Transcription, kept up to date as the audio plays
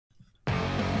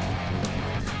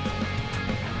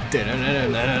But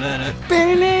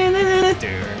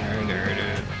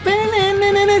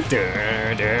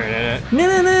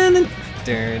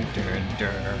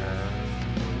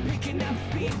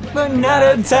not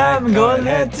a time, going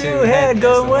head to head,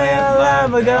 going well,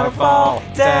 I'm gonna fall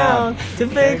down to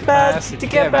think fast to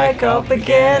get back up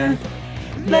again.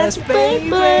 Let's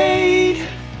BeyBlade.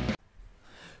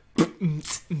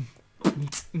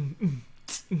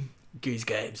 Geese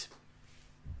games.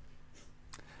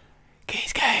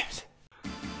 Geese games.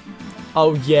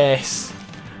 Oh yes.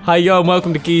 Hi yo, and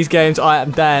welcome to Geese Games. I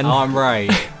am Dan. I'm Ray.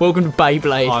 Welcome to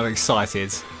BeyBlade. I'm excited.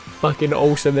 Fucking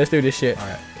awesome. Let's do this shit.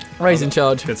 Alright. Ray's in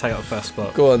charge. Gonna take up the first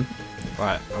spot. Go on.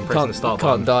 Right, I'm pressing the start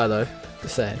button. button. Can't die though.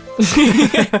 Just saying.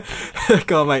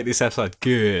 Gotta make this episode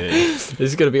good. This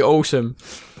is gonna be awesome.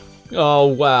 Oh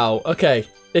wow. Okay.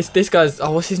 This guy's.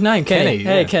 Oh, what's his name? Kenny.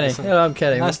 Hey, yeah. Kenny. Hello, I'm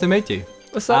Kenny. Nice to meet you.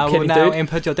 What's up, I Kenny? will now dude?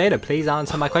 input your data. Please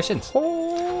answer my questions.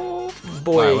 Oh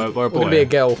boy. Right, we're a boy. We're gonna be a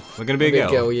girl. We're gonna be a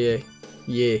girl. Yeah.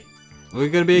 Yeah. We're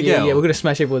gonna be a girl. Yeah. We're gonna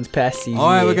smash everyone's pasties.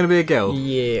 Alright, we're gonna be a girl.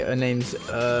 Yeah. Her name's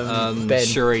Ben.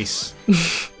 Charisse.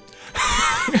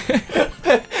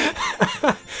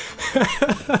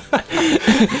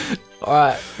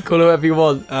 Alright, call her whatever you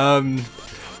want.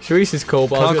 Charisse is cool,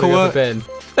 but I was gonna go for Ben.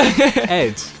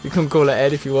 Ed. You can call her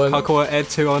Ed if you want. I'll call her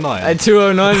Ed209.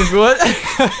 Ed209 if you want.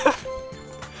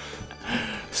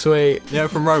 Sweet. Yeah,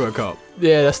 from RoboCop.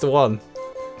 Yeah, that's the one.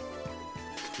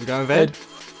 We're going with Ed?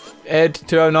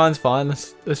 Ed209's fine,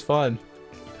 that's fine.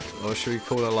 Or should we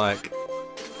call her like...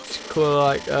 Call her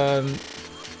like,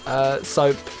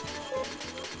 soap.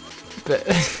 But...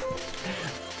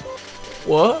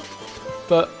 What?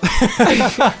 But...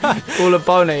 Call her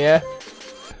Boner, yeah?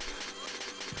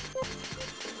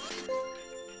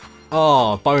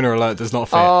 Oh, boner alert does not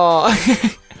fit. Oh,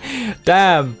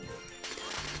 damn.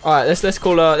 All right, let's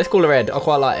call her Ed. I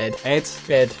quite like Ed.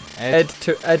 Ed.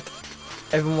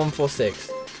 Evan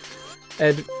 146.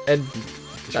 Ed.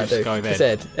 Should we go with Ed? It's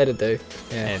Ed. Ed'll do.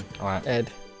 Yeah. Ed. All right.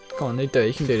 Ed. Come on, you do.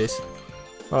 You can do this.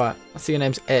 All right. I see your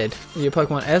name's Ed. Are you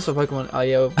Pokemon S or Pokemon? Oh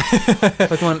yeah.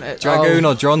 Pokemon. Dragoon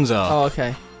or Dronza? Oh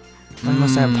okay. I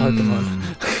must have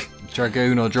Pokemon.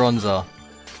 Dragoon or Dronza?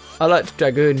 I liked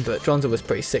Dragoon, but Dronza was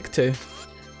pretty sick too.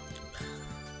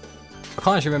 I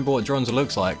can't actually remember what Dronza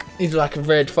looks like. He's like a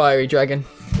red fiery dragon.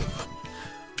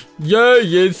 Yeah,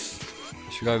 yes.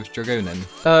 Should we go with Dragoon then?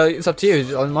 It's up to you.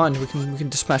 I don't mind. We can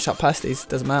just smash up pasties.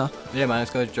 Doesn't matter. Yeah, man.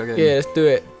 Let's go with Dragoon. Yeah, let's do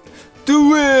it.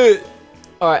 Do it.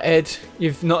 All right, Ed.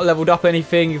 You've not leveled up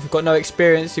anything. You've got no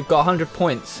experience. You've got 100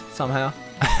 points somehow.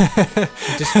 You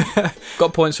just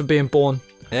got points for being born.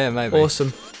 Yeah, maybe.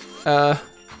 Awesome.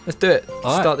 Let's do it.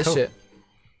 Start this shit.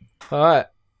 Alright.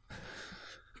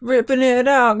 Ripping it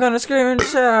out, gonna scream and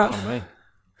shout. Oh, me.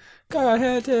 Go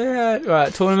head to head.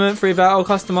 Right, tournament, free battle,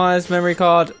 customised, memory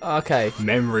card. Okay.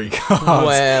 Memory cards.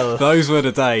 Well. Those were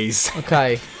the days.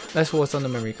 Okay. Let's see what's on the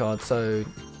memory card. So,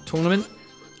 tournament.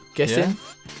 Guessing. Yeah.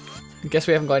 I guess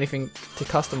we haven't got anything to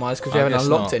customise because we haven't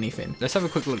unlocked anything. Let's have a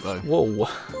quick look though. Whoa.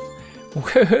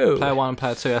 Woohoo. Player 1 and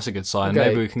player 2, that's a good sign. Okay.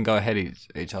 Maybe we can go ahead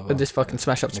each other. But this fucking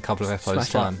smash up in a couple of episodes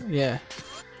time. Yeah.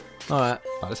 Alright.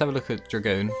 Right, let's have a look at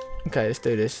Dragoon. Okay, let's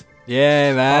do this.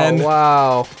 Yeah, man. Oh,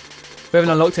 wow. We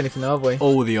haven't unlocked anything though, have we?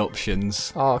 All the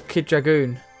options. Oh, Kid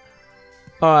Dragoon.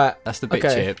 Alright. That's the bit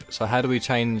chip. So how do we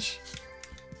change...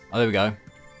 Oh, there we go.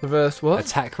 Reverse what?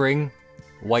 Attack ring,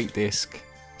 weight disc,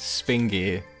 spin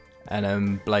gear,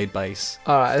 and blade base.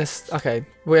 Alright, that's... Okay.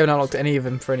 We haven't unlocked any of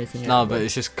them for anything yet. No, but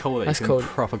it's just cool that that's you can cool.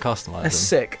 proper customise That's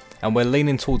them. sick. And we're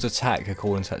leaning towards attack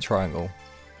according to that triangle.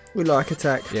 We like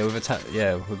attack. Yeah, with attack.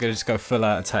 Yeah, we're gonna just go full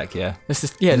out attack. Yeah. Let's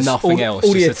just Nothing else.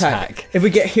 All the just attack. If we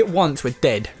get hit once, we're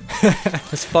dead.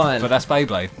 That's fine. But that's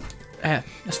BeyBlade. Yeah,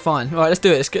 that's fine. All right, let's do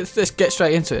it. Let's get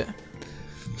straight into it.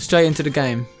 Straight into the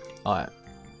game. All right.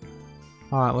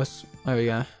 All right. There we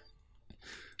go.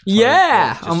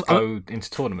 Yeah. Just go into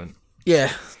tournament.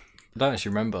 Yeah. I don't actually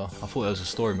remember. I thought there was a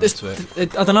story mode to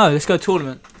it. I don't know. Let's go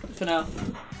tournament for now.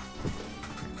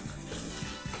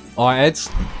 All right, Eds.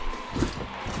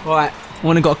 Right, I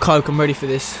want to got a Coke, I'm ready for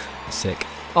this. Sick.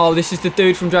 Oh, this is the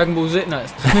dude from Dragon Ball Z. No,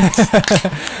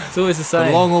 it's always the same.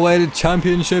 The long-awaited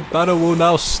championship battle will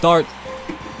now start.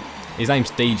 His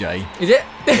name's DJ. Is it?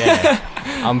 Yeah.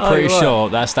 I'm pretty sure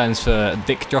that stands for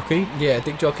Dick Jockey. Yeah,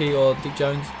 Dick Jockey or Dick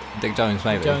Jones. Dick Jones,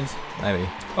 maybe. Dick Jones. Maybe.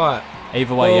 Alright.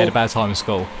 Either way, he had a bad time in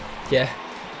school. Yeah.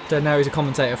 Don't know, he's a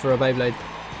commentator for a BeyBlade.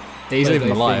 He's living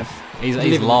the life.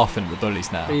 He's laughing at the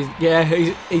bullies now. He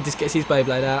just gets his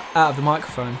BeyBlade out of the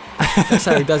microphone. That's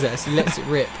how he does it. He lets it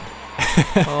rip.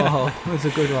 Oh, that's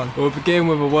a good one. We'll begin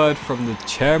with a word from the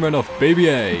chairman of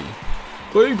BBA.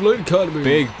 BeyBlade Academy.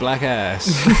 Big black ass.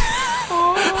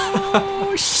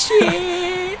 Oh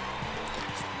shit!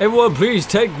 Everyone, please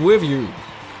take with you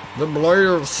The blade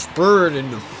of spirit in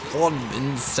the fun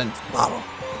incense bottle.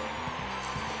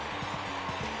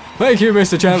 Thank you,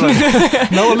 Mr. Chairman.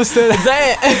 No one understood. Is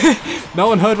that it? No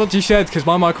one heard what you said because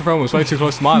my microphone was way too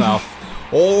close to my mouth.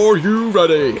 Are you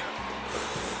ready?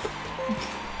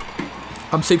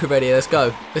 I'm super ready. Let's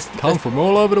go. Come from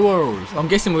all over the world. I'm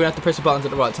guessing we're gonna have to press the buttons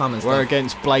at the right time and stuff. We're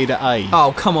against Blade at A.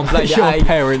 Oh, come on, Blade. Your A.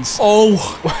 parents.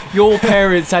 Oh, your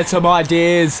parents had some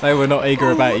ideas. They were not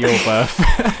eager about your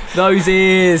birth. Those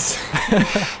ears.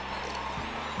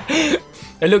 I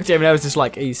looked at him and I was just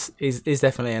like, he's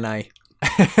definitely an A.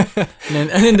 and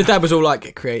then the dad was all like,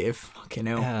 get creative. Fucking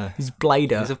hell. Yeah. He's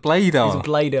Blader. He's a blader. He's a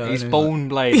blader. He's born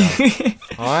blader.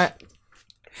 Alright?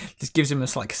 Just gives him a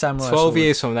like samurai 12 sword.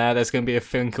 years from now, there's going to be a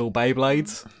thing called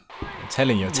BeyBlades. I'm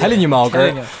telling you,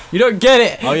 Margaret. Telling you. You don't get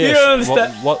it. Oh, yes. You don't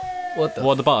understand. What What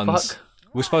are the buttons? fuck?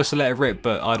 We're supposed to let it rip,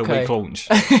 but I had a Okay. weak launch.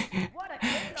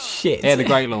 Shit. Yeah, the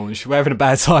great launch. We're having a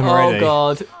bad time already.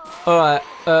 Oh god.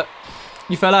 Alright,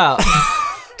 you fell out.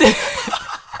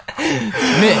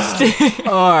 Missed.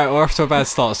 Alright, we're off to a bad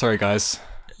start. Sorry, guys.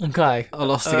 Okay. I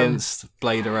lost against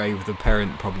Blade Array with the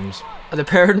parent problems. Are the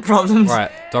parent problems?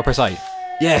 Right, do I press A?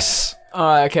 Yes!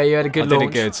 Alright, okay, you had a good I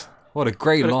launch. did it good. What a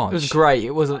great launch. It was great.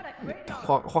 It wasn't.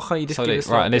 Why can't you just So give us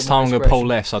right, and this time I'm going to pull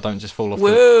left so I don't just fall off.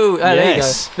 Woo!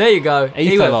 Yes. There you go. There you go. He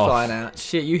He went fell off. flying out.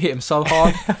 Shit, you hit him so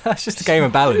hard. That's just a game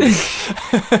of balance.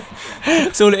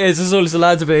 That's all it is. That's all it's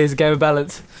allowed to be. Is a game of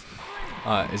balance.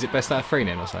 Alright, is it best out of 3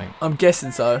 then or something? I'm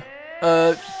guessing so.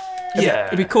 Yeah.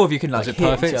 It'd be cool if you can like Was hit it each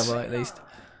perfect? other at least.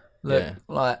 Look, Yeah.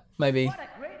 like maybe.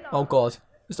 Oh god,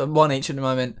 just on one each at the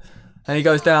moment. And he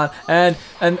goes down, and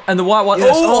the white one.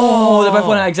 Yes. Oh, they both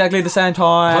went out exactly at the same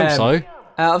time. I hope so.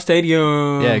 Out of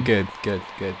stadium. Yeah, good.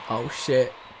 Oh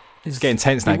shit. It's getting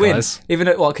tense now, He win. guys. Even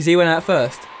though, what? Because he went out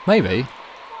first. Maybe.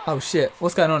 Oh shit.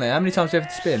 What's going on here? How many times do we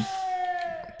have to spin?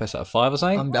 Best out of 5 or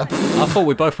something? I'm done. I thought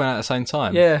we both went out at the same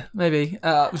time. Yeah, maybe.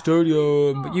 Out of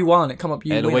stadium. But you won. It come up.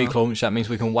 You Yeah, the winner. weak launch, that means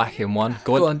we can whack him one.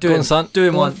 Go Go on, on, do go him, on, son. Do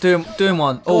him Go one. on. Do him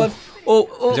one. Go Oh, on.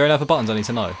 oh. Is there any other buttons I need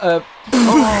to know? Uh,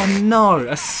 Oh no,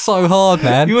 that's so hard,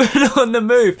 man. you went on the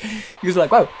move. He was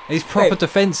like, whoa. He's proper Wait.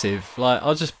 defensive. Like, I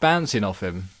was just bouncing off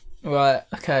him. Right.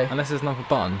 Okay. Unless there's another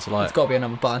button. So like, There's got to be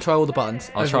another button. Try all the buttons.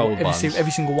 I'll try all the buttons.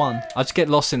 Every single one. I just get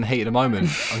lost in the heat of the moment.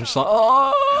 I'm just like,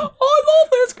 Oh, I love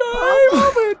this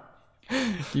game.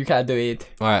 You can't do it.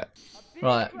 right.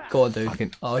 Right, go on, dude.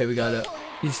 Fucking- Oh, here we go. Look,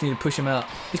 you just need to push him out.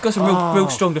 He's got some real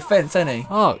strong defense, hasn't he?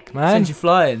 Fuck, man. Sends you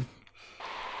flying.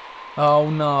 Oh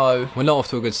no, We're not off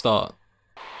to a good start.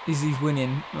 he's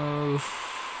winning.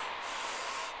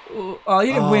 Oh,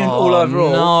 you didn't win all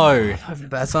overall. No. Having a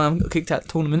bad time. Got kicked out the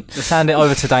tournament. Let's hand it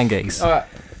over to Dangies. All right,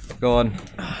 Go on.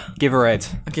 Give her head.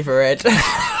 I'll give her a Ed.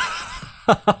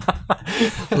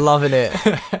 Loving it.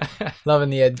 Loving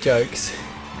the Ed jokes.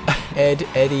 Ed,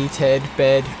 Eddie, Ted,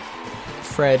 Bed,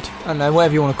 Fred. I don't know,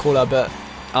 whatever you want to call her, but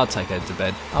I'll take Ed to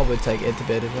bed. I would take Ed to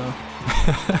bed as well.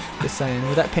 Just saying,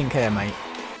 with that pink hair, mate.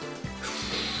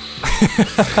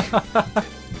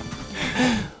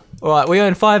 Alright, we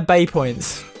earn 5 Bay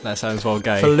points That sounds well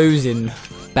gay. for losing.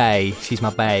 Bay. She's my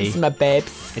bay. This is my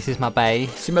babes. This is my bay.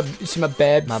 She's my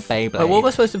babes. My BeyBlade. Like, what am I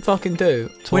supposed to fucking do?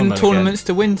 Win Tournament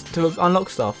tournaments to unlock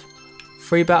stuff.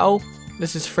 Free battle?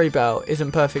 This is free battle.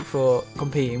 Isn't perfect for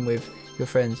competing with your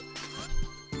friends.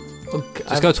 Okay,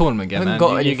 Just go tournament again, haven't man.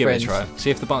 got You any give it a friends. try. See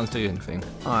if the buttons do anything.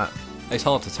 Alright, It's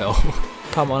hard to tell.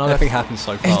 come on. I'll Everything happens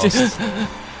so It's fast. just...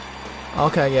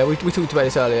 Okay, yeah, we talked about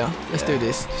this earlier. Let's do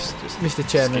this. Just Mr.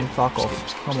 Chairman, skip, fuck off.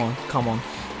 skip. Come on.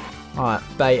 Alright,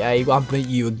 Bay A, I'll beat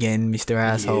you again, Mr.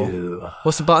 Asshole.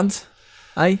 What's the buttons?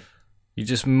 A? You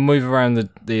just move around the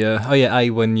oh yeah, A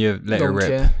when you let her Launch,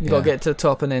 rip. yeah. You gotta get to the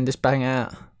top and then just bang it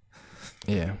out.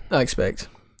 Yeah. I expect.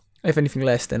 If anything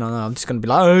less, then I know I'm just gonna be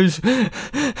like, oh,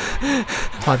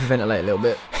 hyperventilate a little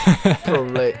bit.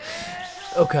 Probably.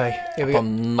 Okay, here we go.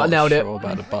 I'm I not nailed it. sure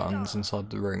about the buttons inside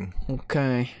the ring.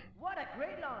 Okay.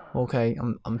 Okay,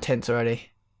 I'm tense already.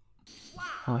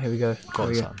 Oh, here we go. Go on,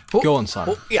 Here we son. Oh. Go on, son.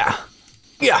 Oh, yeah.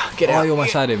 Yeah, get Oh, out. you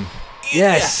almost had him.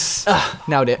 Yes.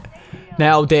 Nailed it.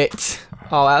 Nailed it.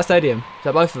 Oh, out of stadium. Is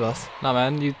that both of us? No,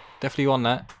 man, you definitely won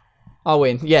that. I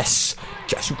win. Yes.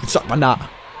 Yes, you can suck my nut.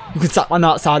 You can suck my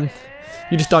nut, son.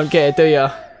 You just don't get it, do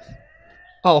ya?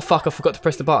 Oh, fuck, I forgot to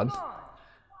press the button.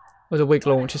 It was a weak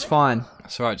launch, it's fine.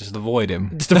 It's alright, just avoid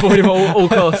him. Just avoid him at all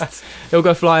costs. He'll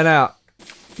go flying out.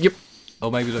 Yep.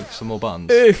 Or maybe look for some more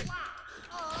buttons. Ugh.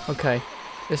 Okay.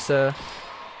 It's,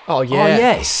 Oh, yeah. Oh,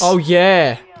 yes. Oh,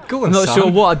 yeah. Go on, I'm not son.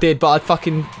 sure what I did, but I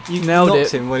fucking nailed knocked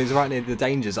it. him when he's right near the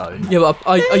danger zone. Yeah, but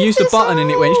I used the button and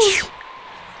it went...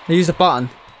 I used the button.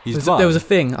 There was a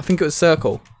thing. I think it was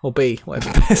circle or B, whatever.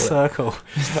 You call it. Circle.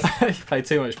 You play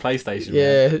too much PlayStation.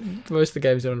 Yeah, Man. most of the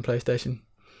games are on the PlayStation.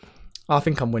 I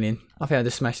think I'm winning. I think I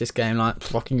just smashed this game. Like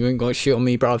fucking, you ain't got shit on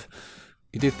me, bruv.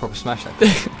 You did proper smash that.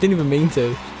 Didn't even mean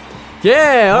to.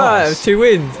 Yeah, alright, it was 2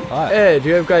 wins. Right. Ed,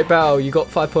 you have a great battle. You got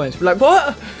 5 points. Like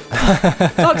what?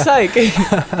 Fuck's sake.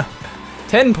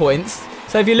 10 points.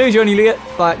 So if you lose, you only get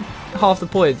like half the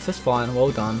points. That's fine.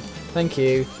 Well done. Thank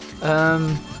you.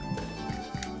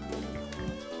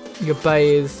 Your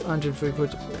bay is 103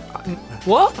 points.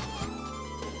 What?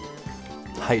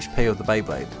 HP of the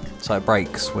BeyBlade. So it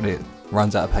breaks when it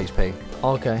runs out of HP.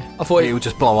 Okay. I thought It will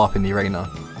just blow up in the arena.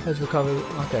 has recovered.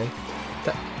 Okay.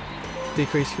 That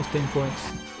decreased 15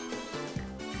 points.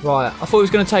 Right. I thought it was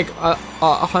going to take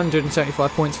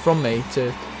 175 points from me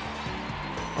to.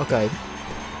 Okay.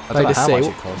 I don't know how much C.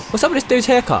 it costs. What's up with this dude's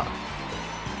haircut?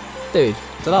 Dude.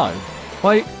 Don't know.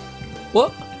 Why?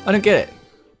 What? I don't get it.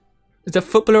 Is there a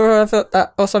footballer or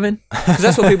that or something? Because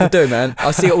that's what people do, man. I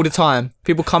see it all the time.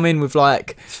 People come in with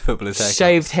like Footballer's haircut.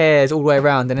 shaved hairs all the way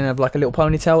around and then have like a little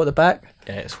ponytail at the back.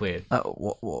 Yeah, it's weird.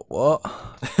 What?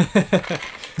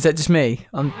 Is that just me?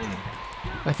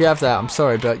 If you have that, I'm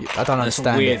sorry, but I don't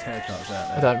understand weird it. haircuts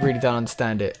out I there. really don't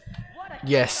understand it.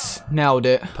 Yes, nailed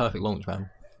it. It Perfect launch, man.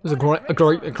 was a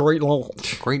great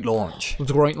launch. Great launch. It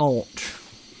was a great launch.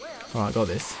 Alright, got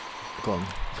this. Go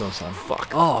on, son. Fuck.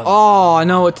 Oh, Oh, I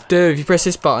know what to do. If you press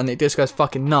this button, it just goes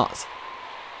fucking nuts.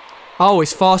 Oh,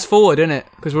 it's fast forward, isn't it?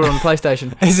 Because we're on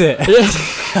PlayStation. is it?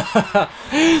 Yeah.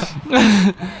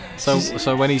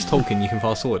 So when he's talking, you can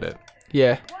fast forward it.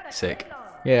 Yeah. Sick.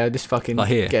 Yeah, just fucking Like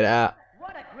here. get it out.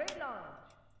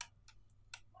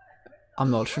 I'm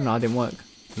not sure. No, it didn't work.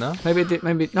 No? Maybe it did.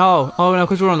 Maybe. No. Oh, no,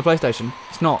 because we're on the PlayStation.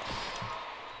 It's not.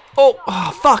 Oh,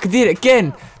 fuck. I did it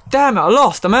again. Damn it. I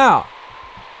lost. I'm out.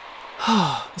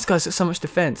 This guy's got so much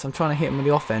defense. I'm trying to hit him with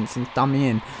the offense and dumb me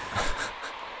in.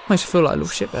 Makes you feel like a little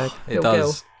shitbag. It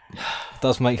does. It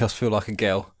does make us feel like a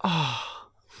girl.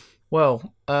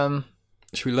 Well,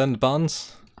 Should we learn the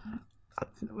buttons?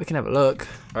 we can have a look.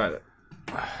 Right.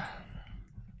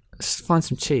 Let's find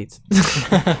some cheats.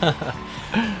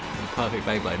 Perfect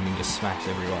BeyBlade and you just smash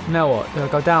everyone. Now what? Do I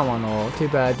go down one or too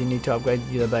bad you need to upgrade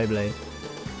your BeyBlade?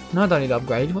 No, I don't need to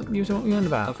upgrade. What are you on I don't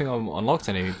about? think I'm unlocked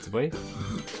any, did we? I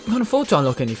can't afford to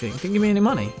unlock anything. Didn't give me any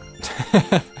money.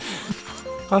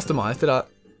 Customize, did I?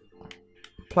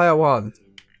 Player 1.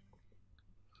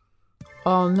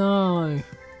 Oh no.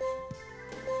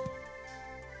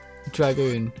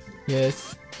 Dragoon.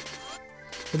 Yes.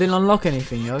 I didn't unlock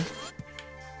anything, yo.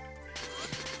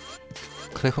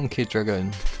 Click on Kid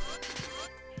Dragoon.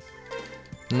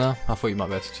 No, I thought you might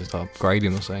be able to just upgrade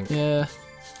him or something. Yeah.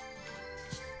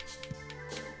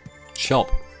 Shop.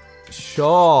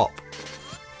 Shop.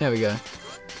 There we go.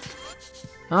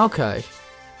 Okay.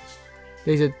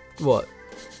 These are what?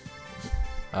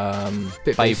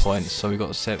 Bit Bay based. points, so we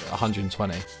got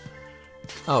 120.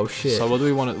 Oh shit. So what do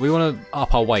we want to? We want to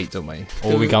up our weight, don't we? Or Do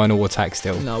are we we- going all attack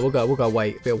still? No, we'll go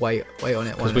weight. A bit of weight on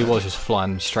it. Because we was just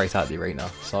flying straight out the arena,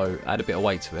 so add a bit of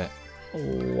weight to it.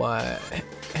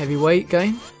 Heavyweight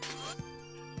game.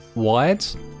 Wide,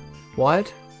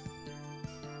 Wide.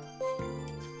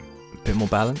 a bit more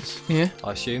balance, Yeah.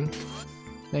 I assume.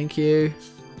 Thank you.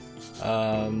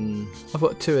 And I've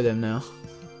got 2 of them now.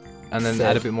 then Third.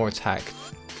 add a bit more attack.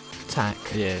 Attack.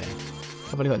 Yeah.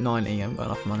 I've only got 90. I haven't got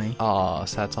enough money. Ah,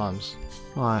 sad times.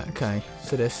 Right. Okay.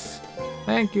 So this.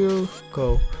 Thank you.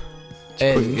 Cool. Just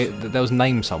And there was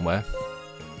name somewhere.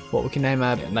 what we can name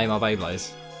our. Yeah, name our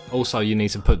Beyblades. Also, you need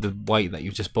to put the weight that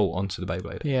you've just bought onto the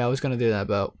Beyblade. Yeah, I was gonna do that,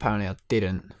 but apparently I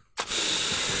didn't.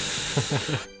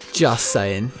 Just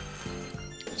saying.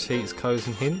 Cheats, codes,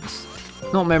 and hints.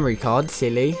 Not memory card,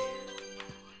 silly.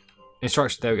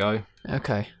 Instruction. There we go.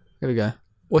 Okay. Here we go.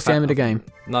 What's the aim of the game?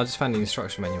 No, I just found the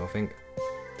instruction menu. I think.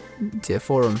 It's here,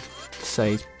 forum.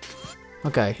 Save.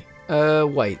 Okay.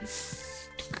 Wait.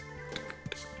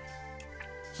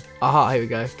 Aha, here we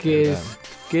go. Gears.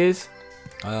 Gears.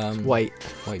 Wait.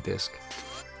 Weight disc.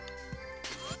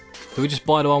 Did we just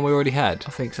buy the one we already had?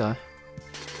 I think so.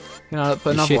 You know,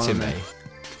 put You're another one shitting on me. there.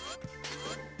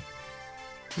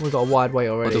 We've got a wide weight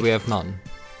Or already. do we have none?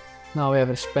 No, we have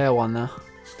a spare one now.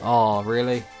 Oh,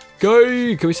 really? Go!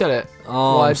 Can we sell it?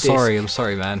 Oh, Wide I'm disc. sorry. I'm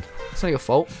sorry, man. It's not your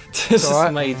fault. This It's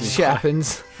alright. made me Shit cry.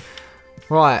 happens.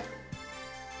 Right.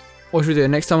 What should we do?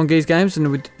 Next time on Geese Games,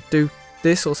 and we do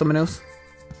this or something else?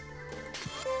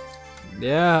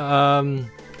 Yeah.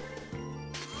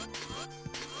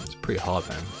 It's pretty hard,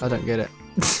 man. I don't get it.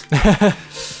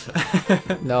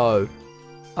 No.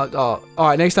 All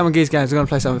right. Next time on Geese Games, we're gonna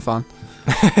play something fun.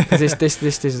 Because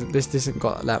this isn't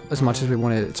got that as much as we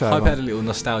wanted it to. I hope have I on. had a little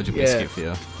nostalgia Yeah. biscuit for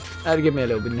you. That'd give me a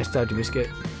little bit of nostalgia biscuit.